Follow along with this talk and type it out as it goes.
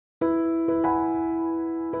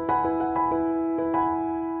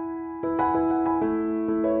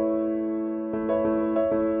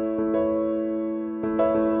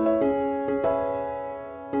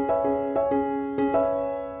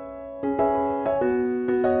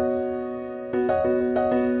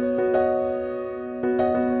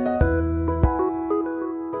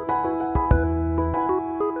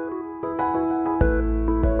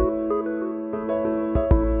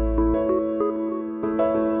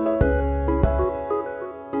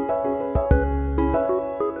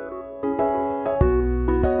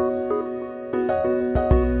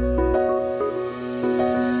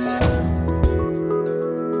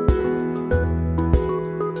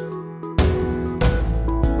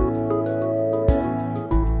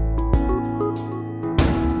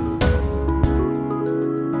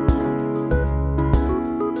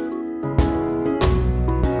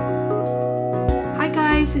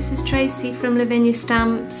Tracey from Lavinia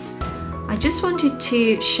Stamps. I just wanted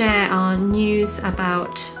to share our news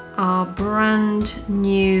about our brand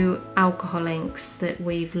new alcohol inks that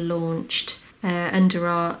we've launched under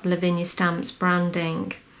our Lavinia Stamps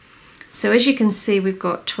branding. So as you can see, we've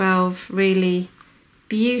got 12 really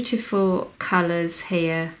beautiful colours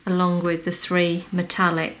here, along with the 3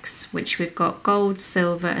 metallics, which we've got gold,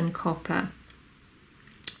 silver and copper.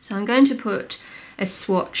 So I'm going to put a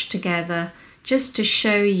swatch together just to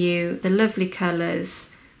show you the lovely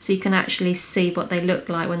colours so you can actually see what they look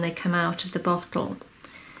like when they come out of the bottle.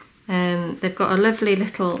 They've got a lovely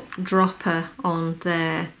little dropper on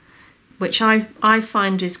there, which I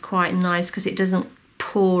find is quite nice because it doesn't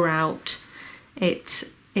pour out. It's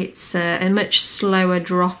a much slower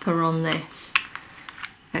dropper on this.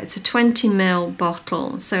 It's a 20 ml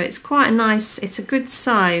bottle, so it's quite a nice, it's a good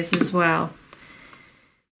size as well.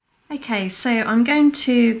 Okay, so I'm going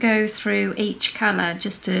to go through each colour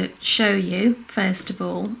just to show you first of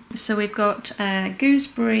all. So we've got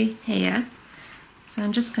gooseberry here, so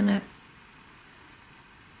I'm just going to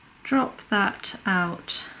drop that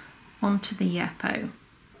out onto the Yepo,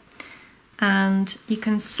 and you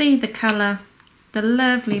can see the colour, the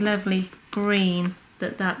lovely green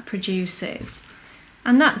that produces,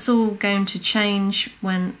 and that's all going to change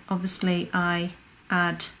when obviously I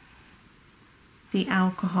add the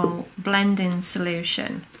alcohol blending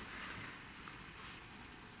solution,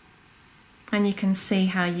 and you can see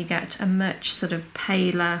how you get a much sort of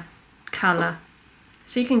paler colour.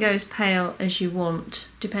 So you can go as pale as you want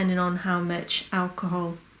depending on how much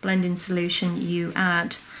alcohol blending solution you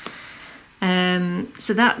add.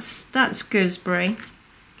 So that's gooseberry.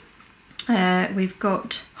 We've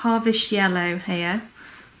got harvest yellow here,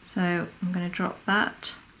 so I'm going to drop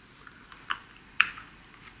that.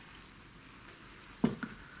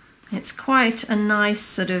 It's quite a nice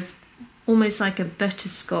sort of, almost like a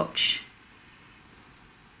butterscotch.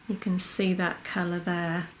 You can see that colour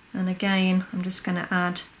there. And again, I'm just going to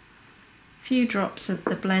add a few drops of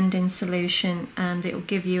the blending solution, and it will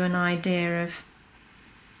give you an idea of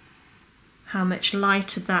how much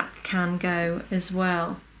lighter that can go as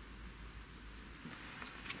well.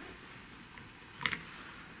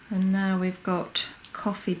 And now we've got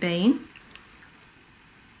coffee bean.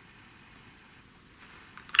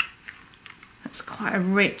 It's quite a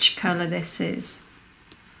rich colour this is.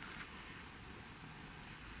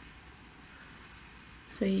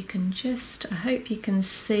 So you can just, I hope you can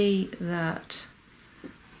see that.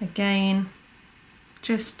 Again,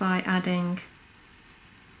 just by adding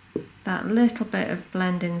that little bit of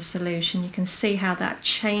blending solution, you can see how that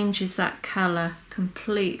changes that colour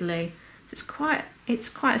completely. So it's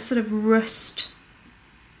quite a sort of rust,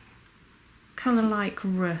 colour like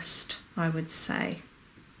rust, I would say.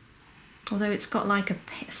 Although it's got like a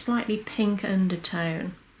slightly pink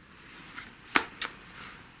undertone.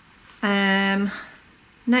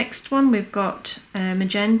 Next one we've got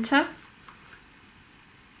magenta.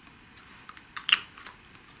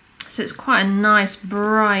 So it's quite a nice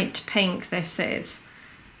bright pink this is.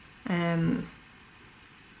 You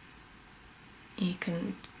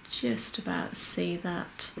can just about see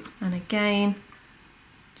that. And again,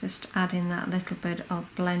 just adding that little bit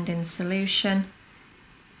of blending solution.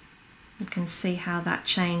 You can see how that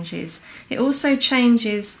changes. It also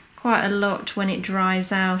changes quite a lot when it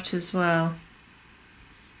dries out as well.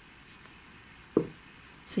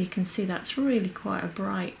 So you can see that's really quite a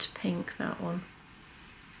bright pink, that one.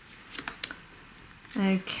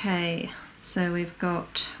 Okay, so we've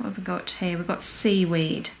got, what have we got here? We've got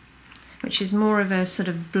seaweed, which is more of a sort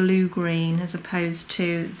of blue green as opposed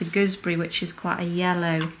to the gooseberry, which is quite a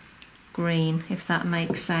yellow green, if that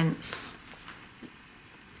makes sense.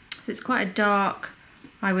 So it's quite a dark,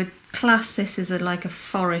 I would class this as like a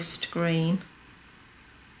forest green.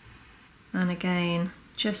 And again,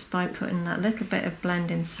 just by putting that little bit of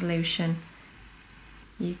blending solution,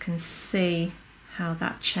 you can see how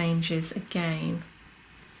that changes again.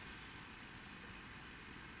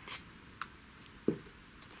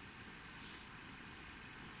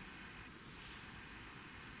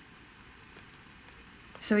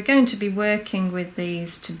 So we're going to be working with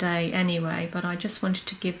these today anyway, but I just wanted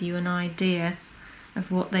to give you an idea of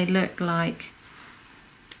what they look like.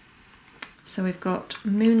 So we've got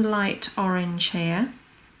moonlight orange here.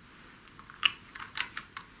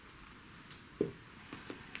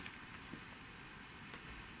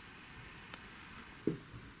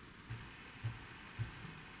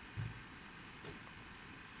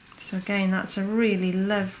 So again, that's a really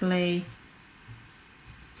lovely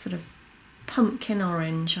sort of pumpkin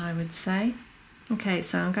orange, I would say. Okay,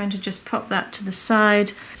 so I'm going to just pop that to the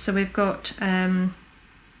side. So we've got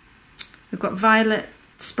violet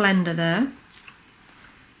splendour there.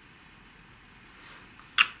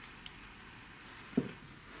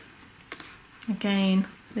 Again,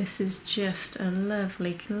 this is just a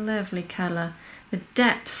lovely, lovely colour. The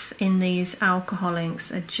depth in these alcohol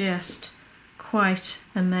inks are just quite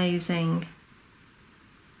amazing.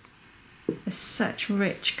 There's such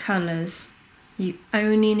rich colours. You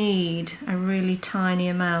only need a really tiny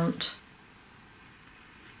amount.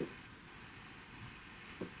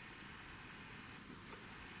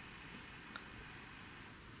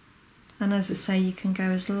 And as I say, you can go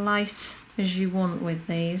as light as you want with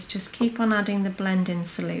these. Just keep on adding the blending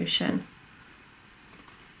solution.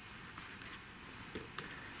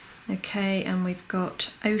 Okay, and we've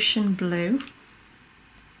got Ocean Blue.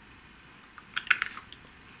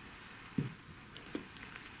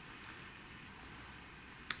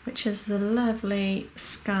 Which is the lovely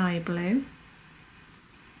sky blue.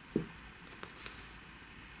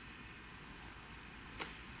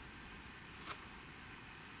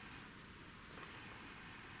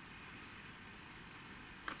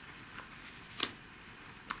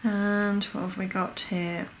 And what have we got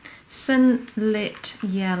here? Sunlit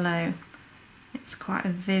yellow. It's quite a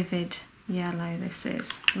vivid yellow, this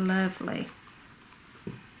is. Lovely.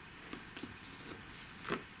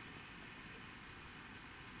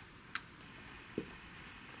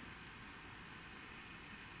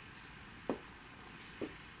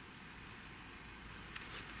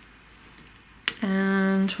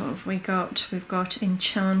 And what have we got? We've got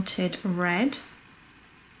Enchanted Red.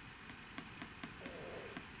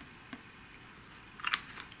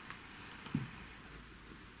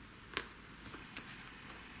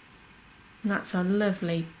 That's a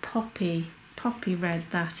lovely poppy red,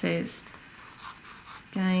 that is.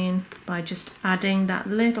 Again, by just adding that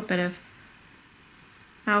little bit of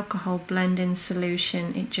alcohol blending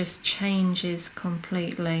solution, it just changes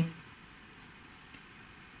completely.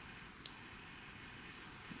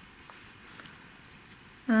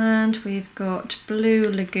 And we've got Blue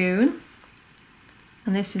Lagoon,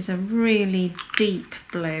 and this is a really deep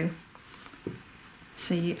blue,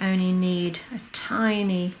 so you only need a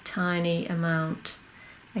tiny, tiny amount.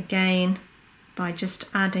 Again, by just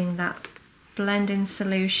adding that blending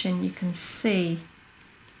solution, you can see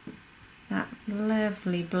that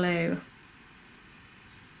lovely blue.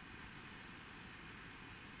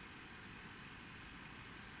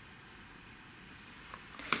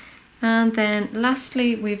 And then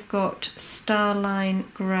lastly, we've got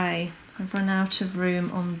Starline Grey. I've run out of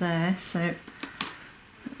room on there, so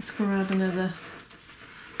let's grab another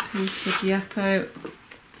piece of Yupo.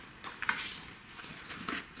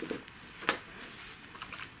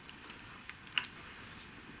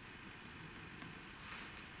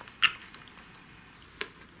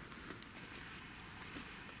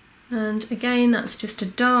 And again, that's just a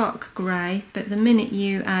dark grey, but the minute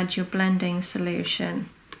you add your blending solution,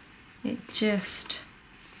 it just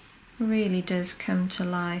really does come to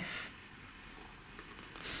life.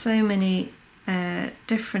 So many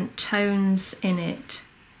different tones in it.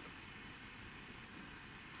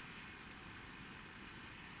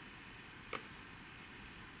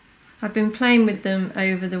 I've been playing with them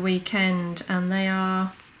over the weekend and they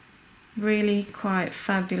are really quite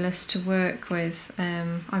fabulous to work with.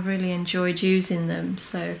 I've really enjoyed using them,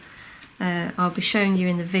 so I'll be showing you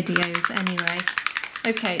in the videos anyway.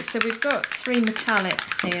 Okay, so we've got 3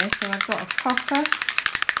 metallics here, so I've got a copper,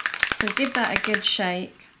 so give that a good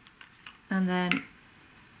shake, and then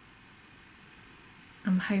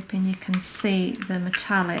I'm hoping you can see the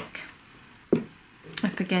metallic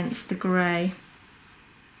up against the grey.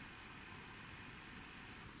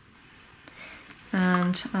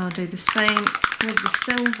 And I'll do the same with the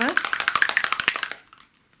silver.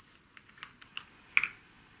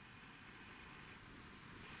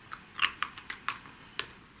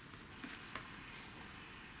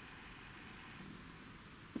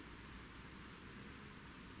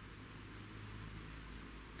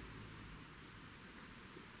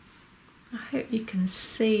 I hope you can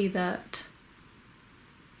see that.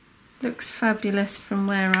 Looks fabulous from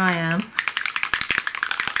where I am.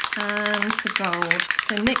 And the gold.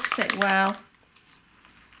 So mix it well,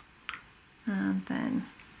 and then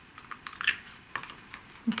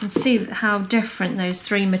you can see how different those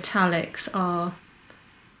 3 metallics are.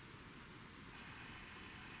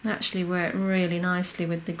 They actually work really nicely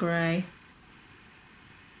with the grey.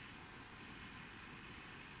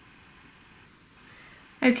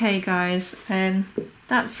 Okay guys,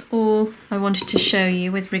 that's all I wanted to show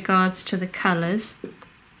you with regards to the colours,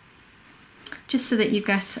 just so that you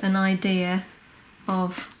get an idea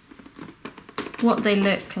of what they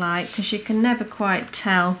look like, because you can never quite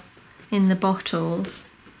tell in the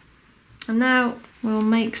bottles. And now we'll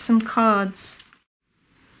make some cards.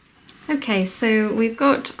 Okay, so we've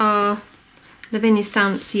got our Lavinia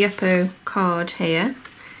Stamps Yupo card here,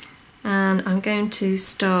 and I'm going to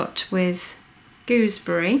start with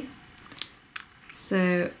gooseberry.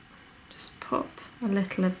 So just pop a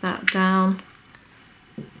little of that down,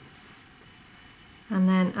 and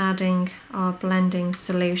then adding our blending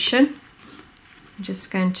solution. I'm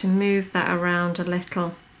just going to move that around a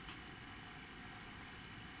little.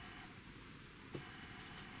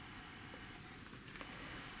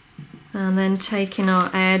 And then taking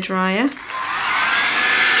our air dryer.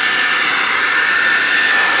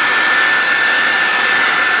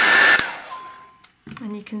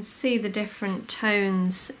 And you can see the different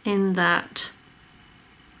tones in that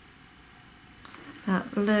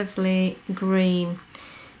lovely green.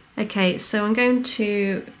 Okay, so I'm going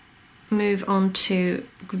to move on to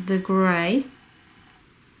the grey.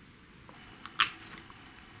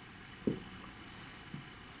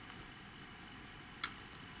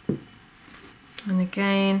 And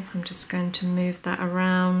again, I'm just going to move that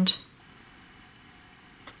around.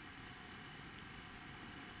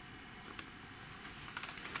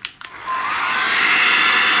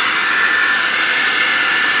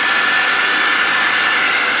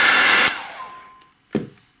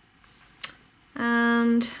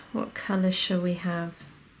 And what colour shall we have?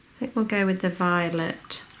 I think we'll go with the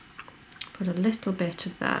violet. Put a little bit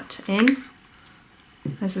of that in.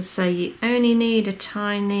 As I say, you only need a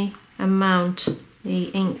tiny amount. The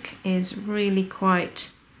ink is really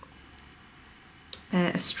quite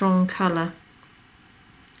a strong colour,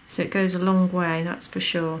 so it goes a long way, that's for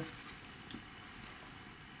sure.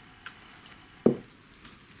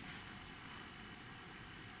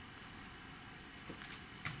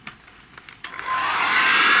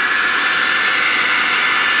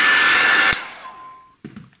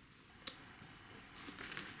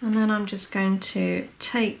 And then I'm just going to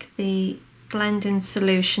take the blending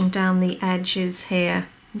solution down the edges here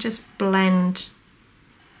and just blend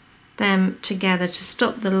them together to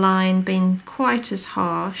stop the line being quite as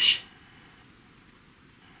harsh.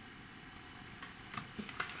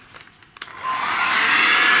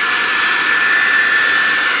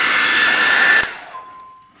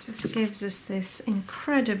 Just gives us this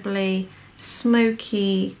incredibly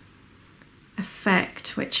smoky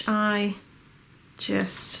effect, which I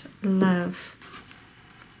just love.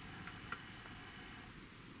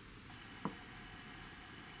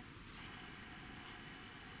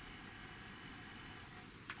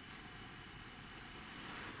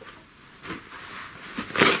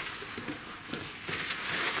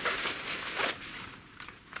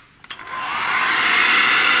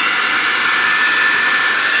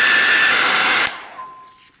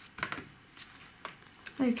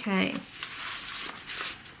 Okay,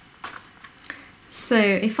 so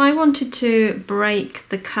if I wanted to break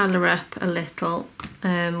the colour up a little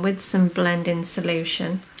with some blending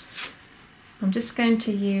solution, I'm just going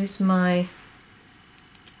to use my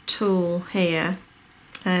tool here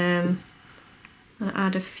and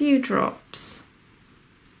add a few drops,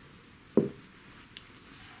 and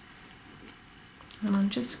I'm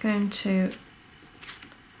just going to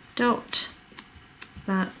dot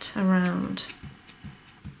that around.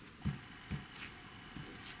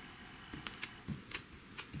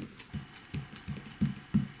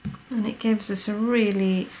 And it gives us a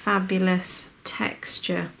really fabulous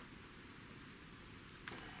texture.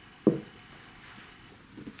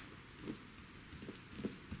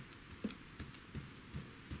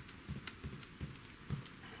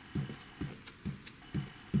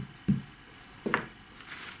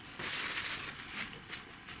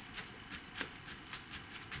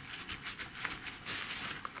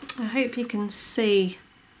 I hope you can see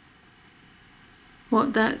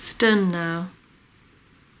what that's done now.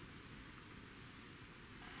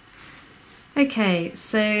 Okay,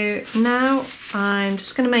 so now I'm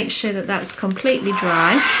just going to make sure that that's completely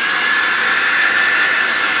dry.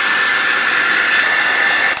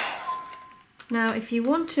 Now, if you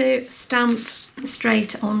want to stamp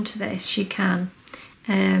straight onto this, you can,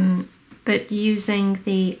 but using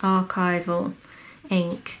the archival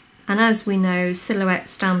ink. And as we know, silhouette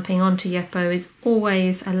stamping onto Yupo is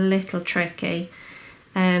always a little tricky.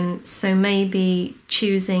 So maybe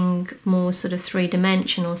choosing more sort of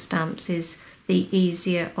three-dimensional stamps is the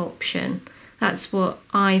easier option. That's what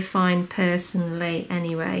I find personally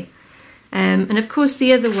anyway. And of course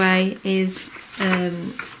the other way is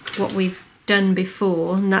what we've done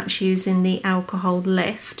before, and that's using the alcohol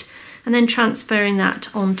lift and then transferring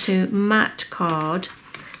that onto matte card,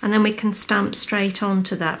 and then we can stamp straight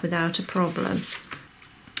onto that without a problem.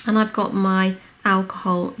 And I've got my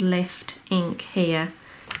alcohol lift ink here.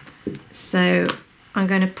 So I'm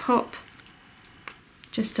going to pop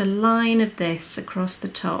just a line of this across the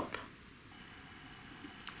top,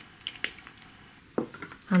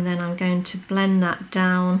 and then I'm going to blend that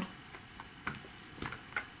down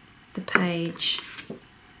the page,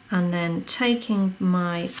 and then taking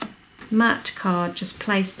my matte card, just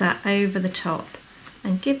place that over the top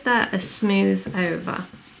and give that a smooth over,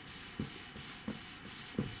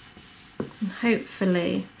 and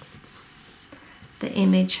hopefully the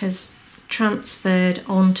image has transferred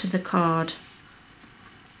onto the card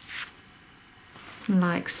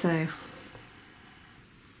like so.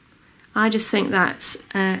 I just think that's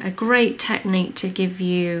a great technique to give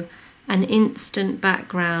you an instant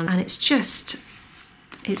background, and it's just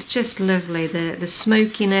lovely. The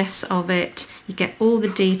smokiness of it, you get all the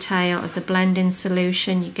detail of the blending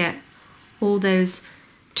solution, you get all those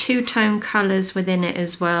two-tone colours within it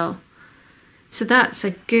as well. So that's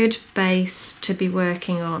a good base to be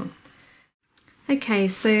working on. Okay,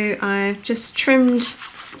 so I've just trimmed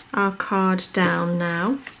our card down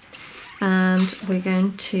now, and we're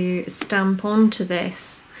going to stamp onto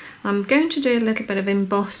this. I'm going to do a little bit of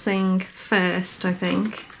embossing first, I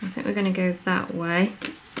think. We're going to go that way.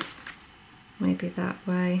 Maybe that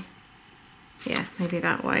way. Yeah, maybe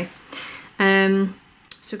that way. So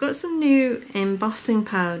we've got some new embossing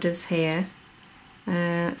powders here.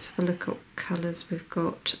 Let's have a look at what colours we've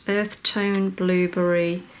got. Earth Tone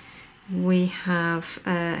Blueberry. We have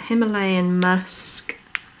Himalayan Musk.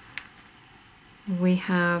 We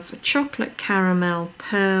have Chocolate Caramel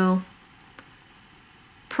Pearl,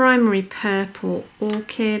 Primary Purple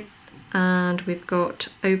Orchid, and we've got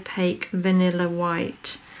Opaque Vanilla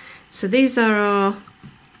White. So these are our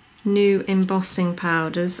new embossing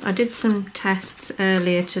powders. I did some tests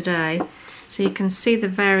earlier today, so you can see the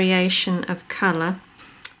variation of colour,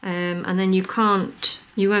 and then you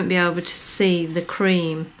won't be able to see the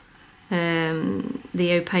cream,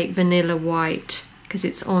 the Opaque Vanilla White, because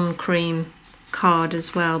it's on cream card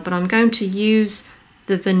as well, but I'm going to use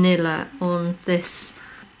the vanilla on this.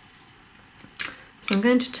 So I'm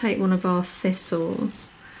going to take one of our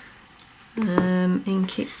thistles,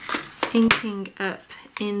 inking up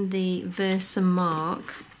in the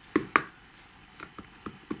Versamark,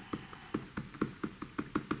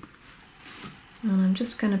 and I'm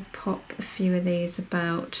just going to pop a few of these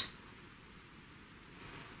about.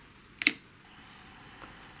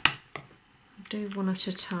 I'll do one at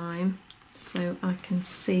a time so I can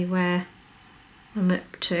see where I'm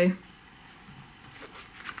up to.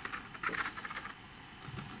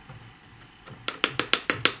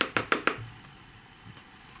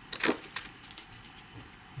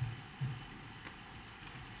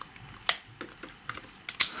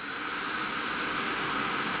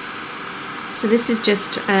 So this is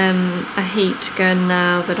just a heat gun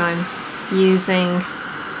now that I'm using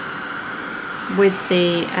with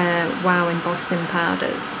the Wow embossing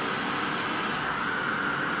powders.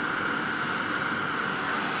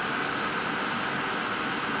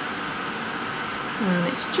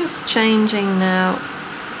 And it's just changing now.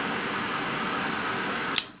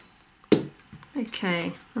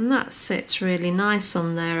 Okay, and that sits really nice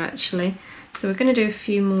on there actually. So we're going to do a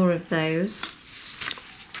few more of those.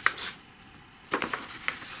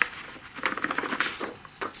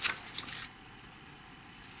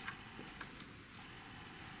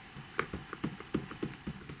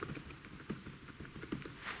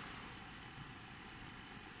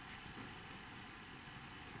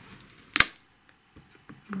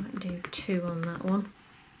 Might do two on that one,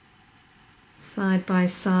 side by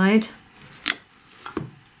side.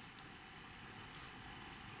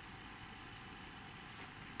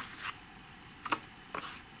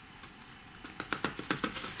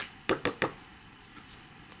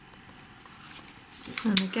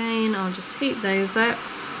 And again, I'll just heat those up.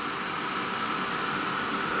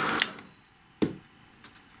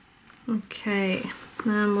 Okay,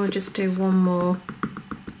 and we'll just do one more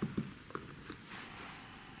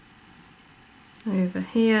over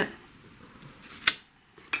here.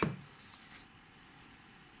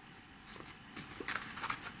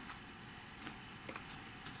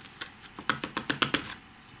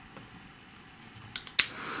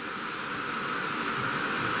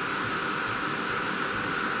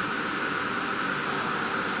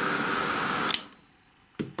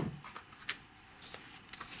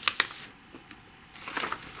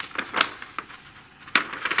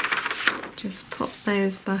 Just pop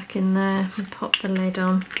those back in there and pop the lid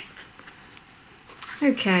on.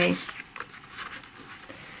 Okay,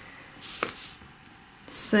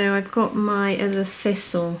 so I've got my other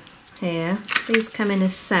thistle here. These come in a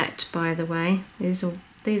set, by the way. These are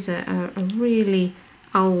a really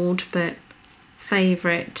old but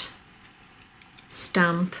favourite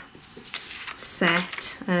stamp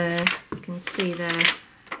set. You can see there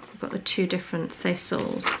I've got the two different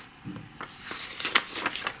thistles.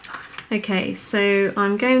 Okay, so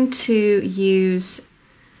I'm going to use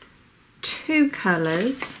two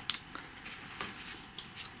colours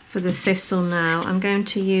for the thistle now. I'm going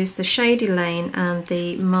to use the Shady Lane and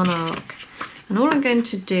the Monarch, and all I'm going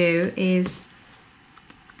to do is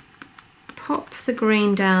pop the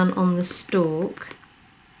green down on the stalk,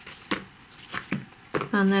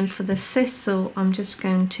 and then for the thistle I'm just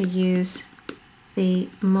going to use the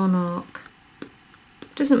Monarch.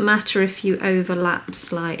 Doesn't matter if you overlap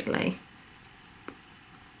slightly.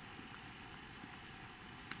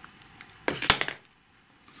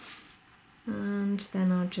 And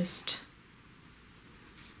then I'll just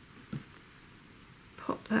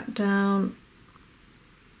pop that down.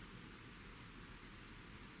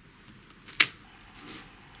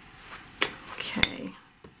 Okay.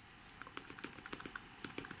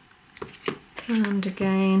 And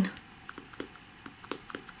again.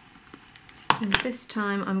 And this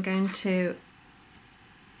time I'm going to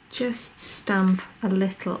just stamp a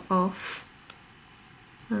little off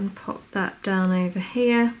and pop that down over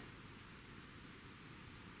here.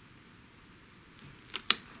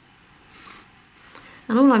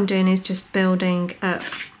 And all I'm doing is just building up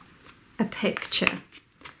a picture.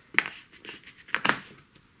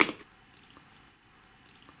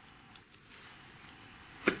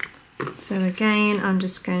 So again, I'm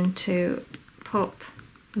just going to pop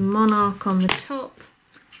the Monarch on the top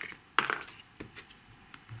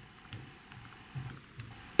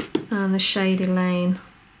and the Shady Lane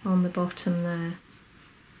on the bottom there.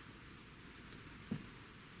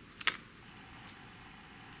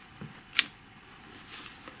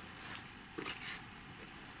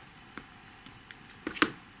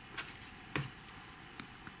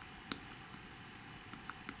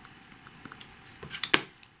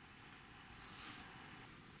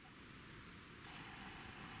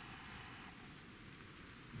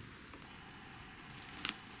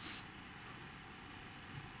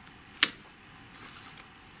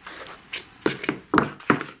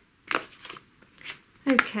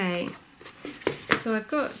 Okay, so I've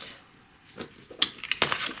got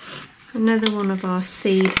another one of our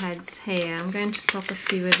seed heads here. I'm going to pop a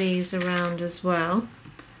few of these around as well.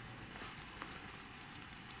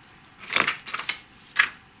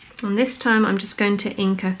 And this time I'm just going to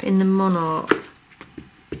ink up in the Monarch.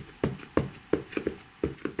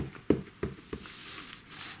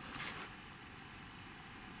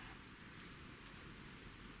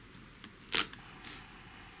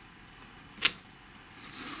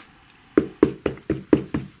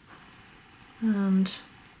 And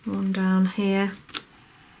one down here.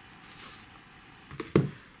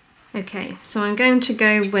 Okay, so I'm going to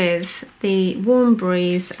go with the Warm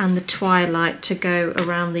Breeze and the Twilight to go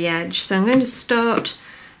around the edge. So I'm going to start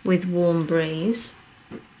with Warm Breeze.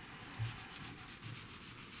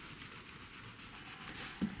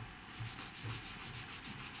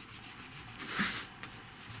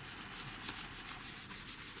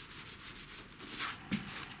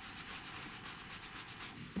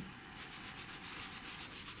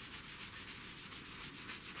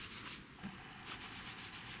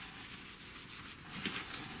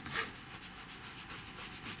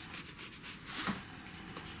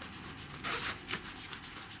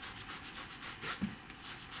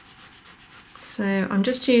 So I'm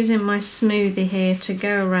just using my smoothie here to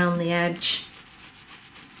go around the edge.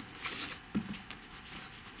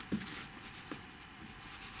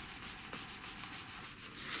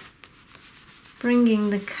 Bringing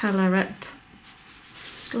the colour up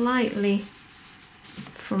slightly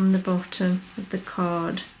from the bottom of the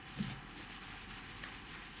card.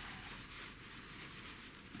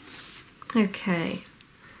 Okay,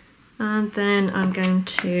 and then I'm going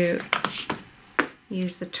to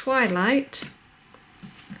use the Twilight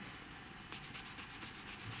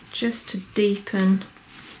just to deepen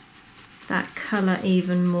that colour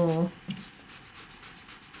even more.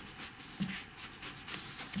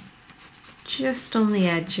 Just on the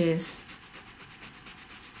edges.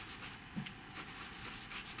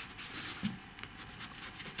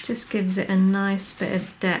 Just gives it a nice bit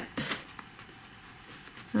of depth.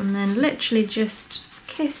 And then literally just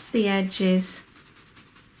kiss the edges,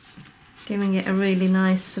 giving it a really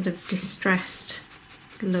nice sort of distressed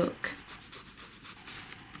look.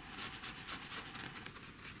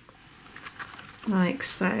 Like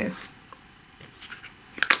so.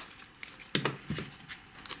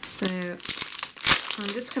 So I'm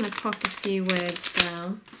just going to pop a few words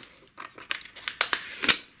down.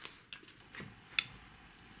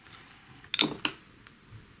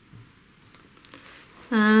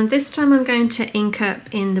 And this time I'm going to ink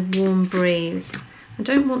up in the Warm Breeze. I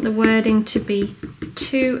don't want the wording to be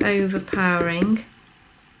too overpowering.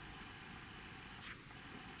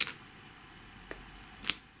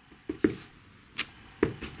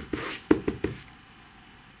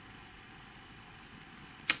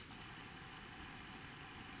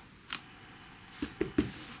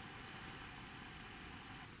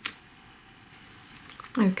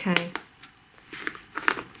 Okay.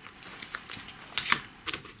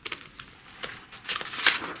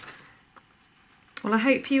 Well, I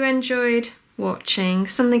hope you enjoyed watching.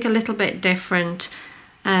 Something a little bit different,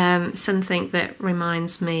 something that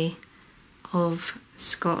reminds me of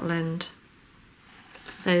Scotland.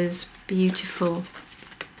 Those beautiful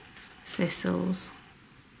thistles.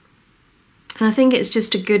 And I think it's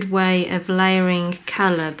just a good way of layering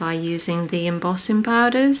colour by using the embossing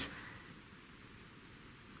powders.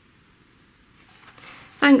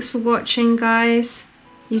 Thanks for watching, guys.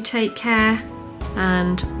 You take care,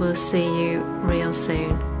 and we'll see you real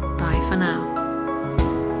soon. Bye for now.